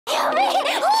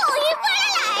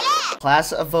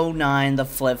Class of '09, the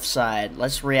flip side.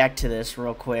 Let's react to this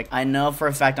real quick. I know for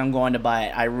a fact I'm going to buy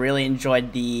it. I really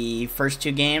enjoyed the first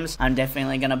two games. I'm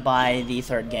definitely gonna buy the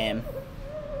third game.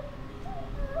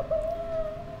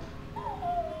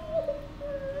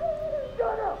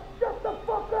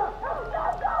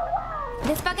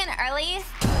 This fucking early?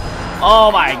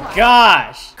 Oh my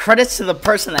gosh! Credits to the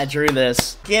person that drew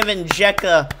this. Giving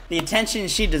Jekka the attention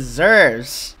she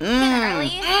deserves.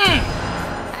 Early?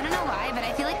 I don't know why, but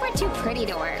I feel like we're too pretty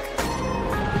to work.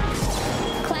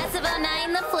 Class of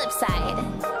 '09, the flip side.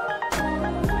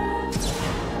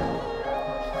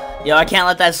 Yo, I can't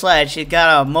let that slide. She's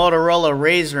got a Motorola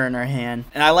Razr in her hand.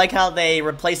 And I like how they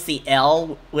replaced the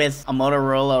L with a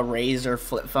Motorola Razr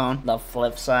flip phone. The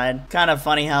flip side. Kind of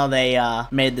funny how they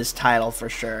made this title for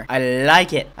sure. I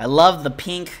like it. I love the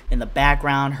pink in the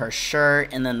background, her shirt,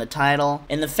 and then the title.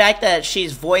 And the fact that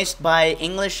she's voiced by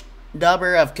English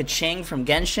dubber of Kaching from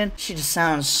Genshin. She just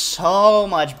sounds so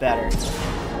much better.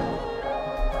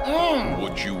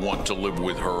 Would you want to live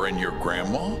with her and your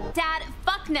grandma? Dad,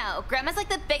 fuck no. Grandma's like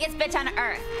the biggest bitch on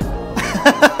earth.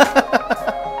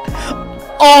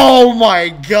 Oh my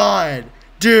god.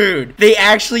 Dude, they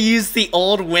actually used the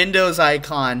old Windows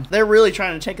icon. They're really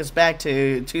trying to take us back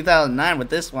to 2009 with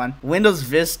this one. Windows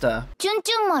Vista.